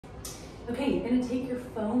Okay, you're gonna take your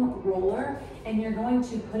foam roller and you're going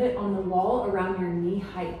to put it on the wall around your knee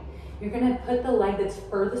height. You're gonna put the leg that's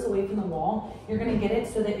furthest away from the wall. You're gonna get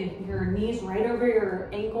it so that if your knee's right over your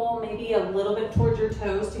ankle, maybe a little bit towards your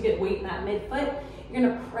toes to get weight in that midfoot. You're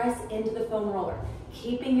gonna press into the foam roller,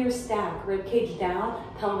 keeping your stack, rib cage down,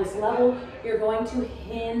 pelvis level. You're going to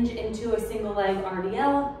hinge into a single leg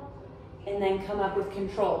RDL and then come up with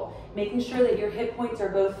control, making sure that your hip points are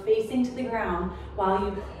both facing to the ground while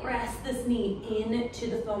you press this knee into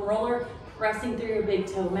the foam roller, pressing through your big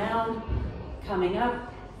toe mound, coming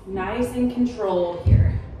up. Nice and controlled here.